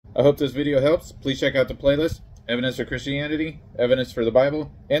I hope this video helps. Please check out the playlist, Evidence for Christianity, Evidence for the Bible,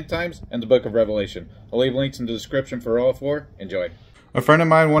 End Times, and the Book of Revelation. I'll leave links in the description for all four. Enjoy. A friend of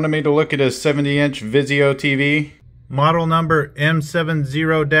mine wanted me to look at a 70-inch Vizio TV. Model number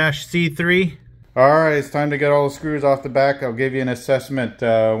M70-C3. Alright, it's time to get all the screws off the back. I'll give you an assessment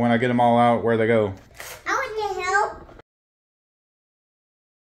when I get them all out, where they go. I want your help.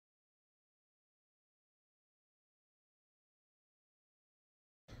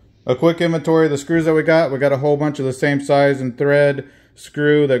 A quick inventory of the screws that we got. We got a whole bunch of the same size and thread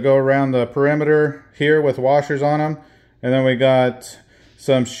screw that go around the perimeter here with washers on them. And then we got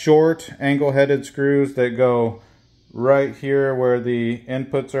some short angle-headed screws that go right here where the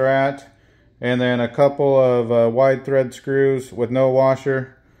inputs are at. And then a couple of wide thread screws with no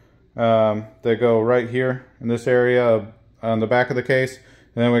washer that go right here in this area on the back of the case.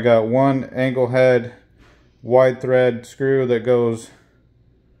 And then we got one angle head wide thread screw that goes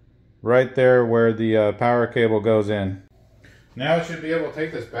right there where the power cable goes in. Now I should be able to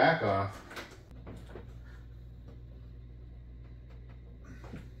take this back off.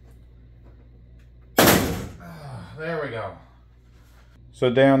 There we go.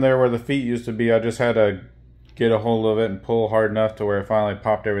 So down there where the feet used to be, I just had to get a hold of it and pull hard enough to where it finally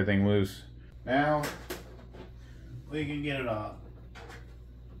popped everything loose. Now we can get it off.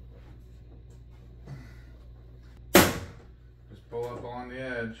 Just pull up along the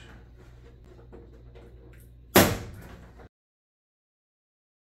edge.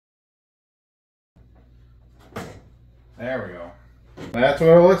 There we go. That's what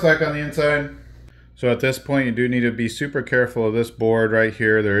it looks like on the inside. So at this point, you do need to be super careful of this board right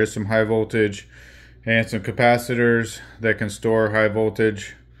here. There is some high voltage and some capacitors that can store high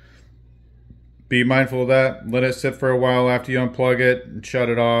voltage. Be mindful of that. Let it sit for a while after you unplug it and shut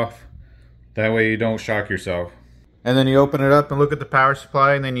it off. That way you don't shock yourself. And then you open it up and look at the power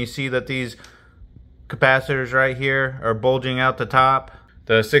supply, and then you see that these capacitors right here are bulging out the top.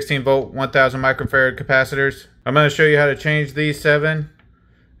 The 16 volt 1000 microfarad capacitors. I'm going to show you how to change these 7.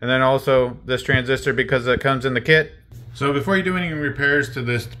 And then also this transistor, because it comes in the kit. So before you do any repairs to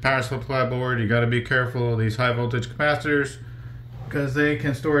this power supply board, you got to be careful of these high voltage capacitors because they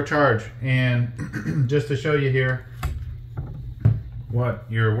can store a charge. And just to show you here what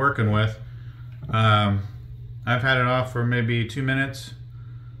you're working with, I've had it off for maybe 2 minutes,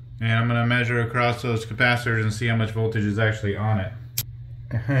 and I'm going to measure across those capacitors and see how much voltage is actually on it.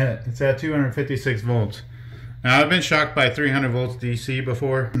 It's at 256 volts. Now, I've been shocked by 300 volts DC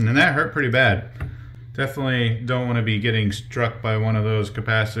before, and that hurt pretty bad. Definitely don't want to be getting struck by one of those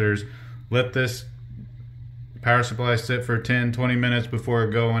capacitors. Let this power supply sit for 10-20 minutes before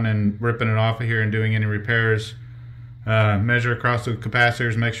going and ripping it off of here and doing any repairs. Measure across the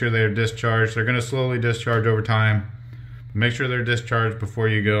capacitors, make sure they're discharged. They're going to slowly discharge over time. Make sure they're discharged before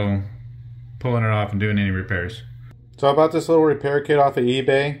you go pulling it off and doing any repairs. So I bought this little repair kit off of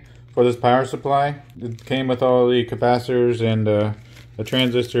eBay for this power supply. It came with all the capacitors and a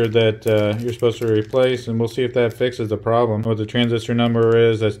transistor that you're supposed to replace, and we'll see if that fixes the problem. What the transistor number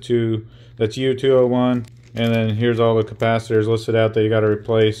is, that's U201, and then here's all the capacitors listed out that you got to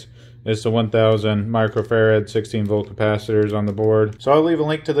replace. It's the 1000 microfarad 16 volt capacitors on the board. So I'll leave a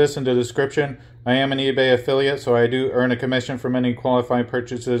link to this in the description. I am an eBay affiliate, so I do earn a commission from any qualifying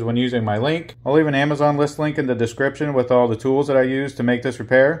purchases when using my link. I'll leave an Amazon list link in the description with all the tools that I use to make this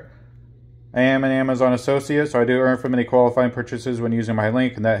repair. I am an Amazon associate, so I do earn from any qualifying purchases when using my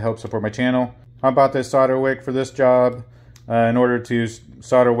link, and that helps support my channel. I bought this solder wick for this job in order to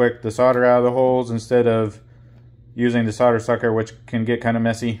solder wick the solder out of the holes instead of using the solder sucker, which can get kind of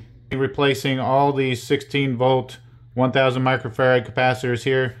messy. Replacing all these 16 volt 1000 microfarad capacitors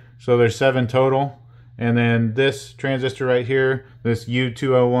here, so there's 7 total, and then this transistor right here, this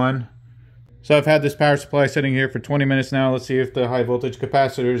U201. So I've had this power supply sitting here for 20 minutes now. Let's see if the high voltage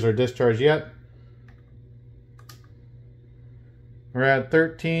capacitors are discharged yet. We're at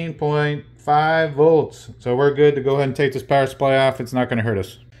 13.5 volts. So we're good to go ahead and take this power supply off. It's not going to hurt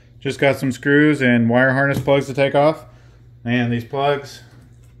us. Just got some screws and wire harness plugs to take off. And these plugs,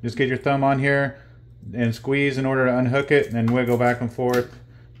 just get your thumb on here and squeeze in order to unhook it, and then wiggle back and forth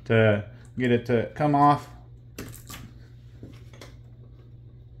to get it to come off.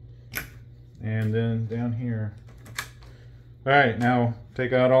 And then down here. Alright, now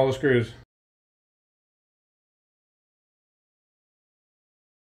take out all the screws.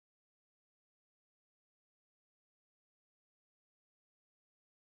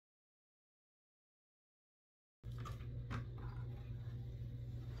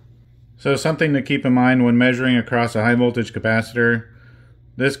 So something to keep in mind when measuring across a high voltage capacitor.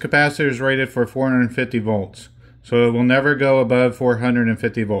 This capacitor is rated for 450 volts. So it will never go above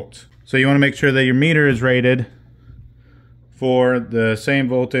 450 volts. So you want to make sure that your meter is rated for the same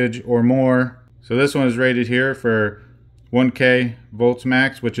voltage or more. So this one is rated here for 1K volts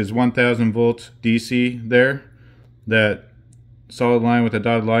max, which is 1000 volts DC there. That solid line with a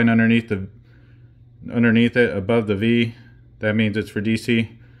dotted line underneath it above the V, that means it's for DC.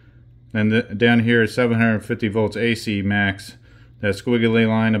 And down here is 750 volts AC max. That squiggly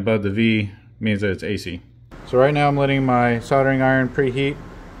line above the V means that it's AC. So right now I'm letting my soldering iron preheat.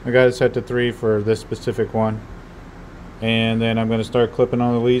 I got it set to 3 for this specific one. And then I'm going to start clipping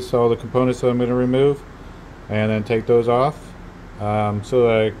on the leads, all the components that I'm going to remove, and then take those off. So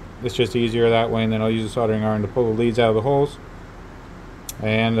that it's just easier that way, and then I'll use the soldering iron to pull the leads out of the holes.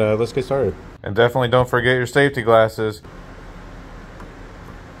 And let's get started. And definitely don't forget your safety glasses.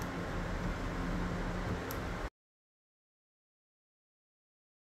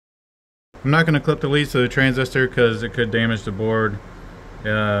 I'm not going to clip the leads to the transistor because it could damage the board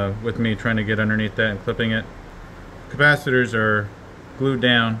with me trying to get underneath that and clipping it. Capacitors are glued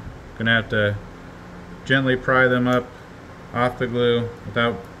down. Going to have to gently pry them up off the glue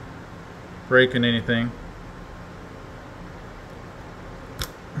without breaking anything.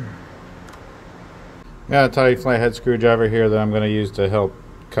 Got a tight flathead screwdriver here that I'm going to use to help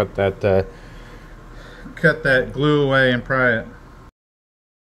cut that glue away and pry it.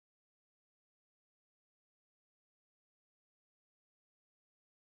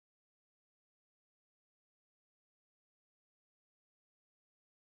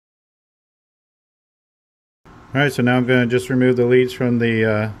 Alright, so now I'm going to just remove the leads from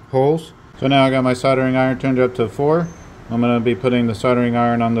the holes. So now I got my soldering iron turned up to 4. I'm going to be putting the soldering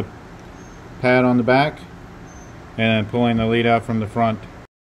iron on the pad on the back and pulling the lead out from the front.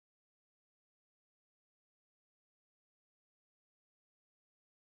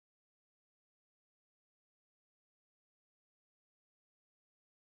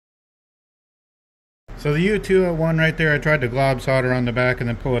 So the U201 right there, I tried to glob solder on the back and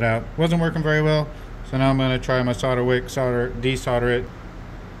then pull it out. Wasn't working very well. So now I'm going to try my solder wick, desolder it.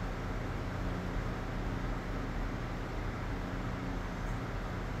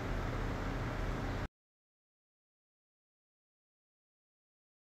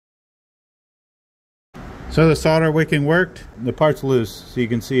 So the solder wicking worked. The part's loose, so you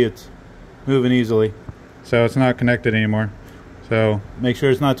can see it's moving easily. So it's not connected anymore. So make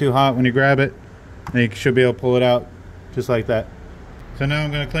sure it's not too hot when you grab it. And you should be able to pull it out just like that. So now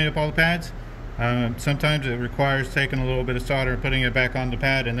I'm going to clean up all the pads. Sometimes it requires taking a little bit of solder and putting it back on the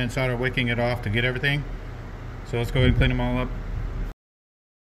pad and then solder wicking it off to get everything. So let's go ahead and clean them all up.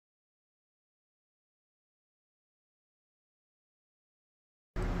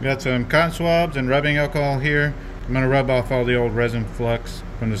 Got some cotton swabs and rubbing alcohol here. I'm going to rub off all the old resin flux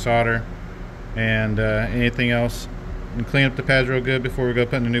from the solder and anything else and clean up the pads real good before we go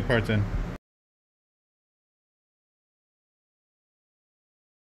putting the new parts in.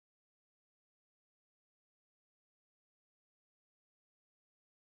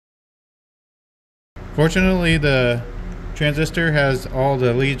 Fortunately, the transistor has all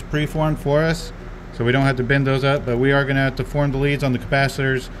the leads preformed for us, so we don't have to bend those up, but we are going to have to form the leads on the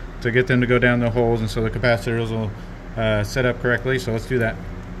capacitors to get them to go down the holes, and so the capacitors will set up correctly. So let's do that.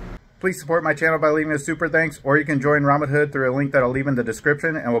 Please support my channel by leaving a super thanks, or you can join Robinhood through a link that I'll leave in the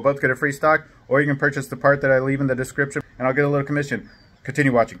description, and we'll both get a free stock, or you can purchase the part that I leave in the description, and I'll get a little commission.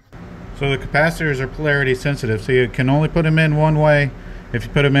 Continue watching. So the capacitors are polarity sensitive, so you can only put them in one way. If you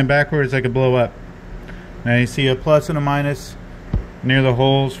put them in backwards, they could blow up. Now you see a plus and a minus near the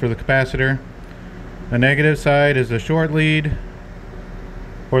holes for the capacitor. The negative side is the short lead,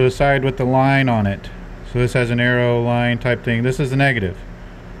 or the side with the line on it. So this has an arrow line type thing. This is the negative.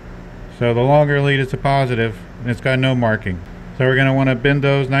 So the longer lead is the positive, and it's got no marking. So we're going to want to bend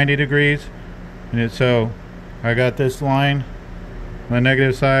those 90 degrees. And so I got this line on the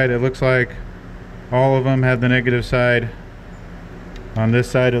negative side. It looks like all of them have the negative side on this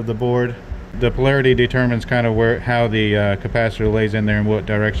side of the board. The polarity determines kind of how the capacitor lays in there and what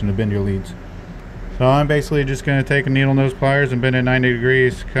direction to bend your leads. So I'm basically just going to take a needle nose pliers and bend it 90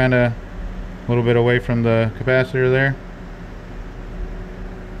 degrees, kind of a little bit away from the capacitor there.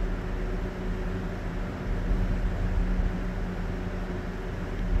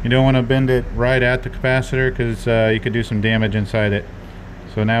 You don't want to bend it right at the capacitor because you could do some damage inside it.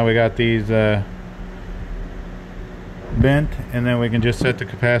 So now we got these bent, and then we can just set the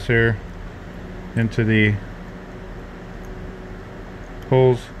capacitor into the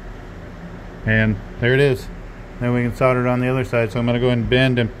holes, and there it is. Then we can solder it on the other side. So I'm going to go ahead and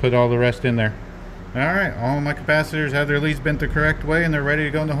bend and put all the rest in there. Alright, all my capacitors have their leads bent the correct way and they're ready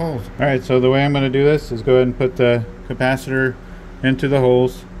to go in the holes. Alright, so the way I'm going to do this is go ahead and put the capacitor into the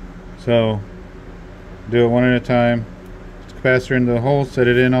holes. So do it one at a time. Put the capacitor into the hole, set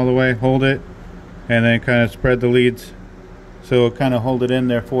it in all the way, hold it, and then kind of spread the leads so it'll kind of hold it in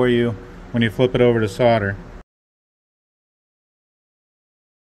there for you when you flip it over to solder.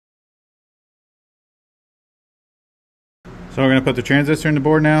 So we're going to put the transistor in the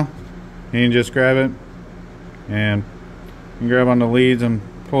board now. You can just grab it and you can grab on the leads and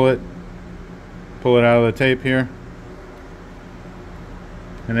pull it out of the tape here.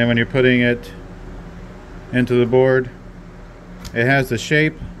 And then when you're putting it into the board, it has the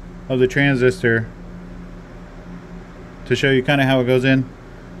shape of the transistor to show you kind of how it goes in.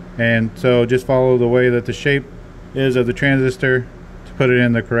 And so just follow the way that the shape is of the transistor to put it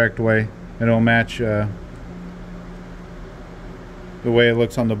in the correct way. It'll match the way it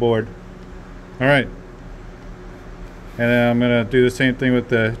looks on the board. Alright, and then I'm going to do the same thing with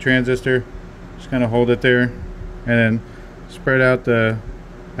the transistor. Just kind of hold it there and then spread out the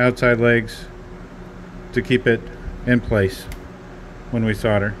outside legs to keep it in place when we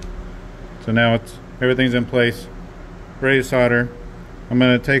solder. So now everything's in place, ready to solder. I'm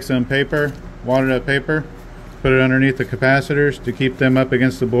going to take some paper, watered up paper, put it underneath the capacitors to keep them up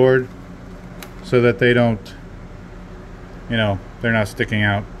against the board so that they don't, they're not sticking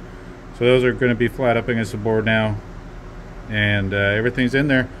out. So those are going to be flat up against the board now, and everything's in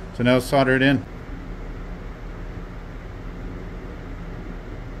there. So now let's solder it in.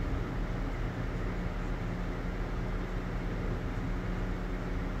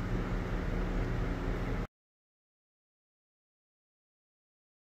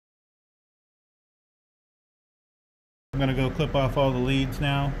 I'm going to go clip off all the leads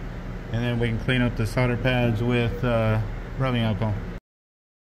now, and then we can clean up the solder pads with rubbing alcohol.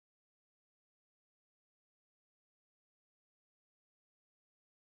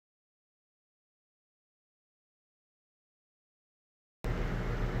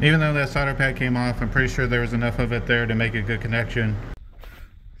 Even though that solder pad came off, I'm pretty sure there was enough of it there to make a good connection.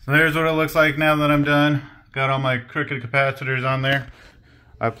 So there's what it looks like now that I'm done. Got all my crooked capacitors on there.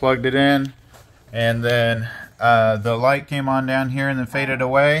 I plugged it in, and then the light came on down here and then faded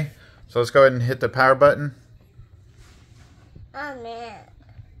away. So let's go ahead and hit the power button. Oh man,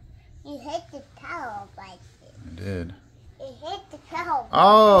 you hit the power button. I did. You hit the power button.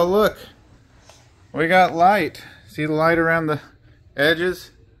 Oh, look. We got light. See the light around the edges?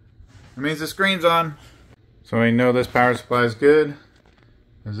 It means the screen's on. So we know this power supply is good.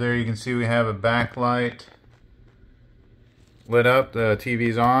 As there you can see we have a backlight lit up. The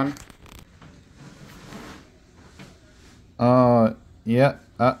TV's on. Yeah.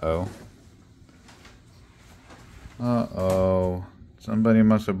 Uh-oh. Uh-oh. Somebody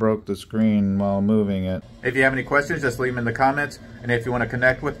must have broke the screen while moving it. If you have any questions, just leave them in the comments. And if you want to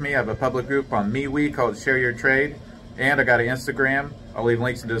connect with me, I have a public group on MeWe called Share Your Trade. And I got an Instagram. I'll leave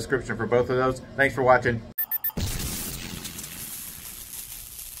links in the description for both of those. Thanks for watching.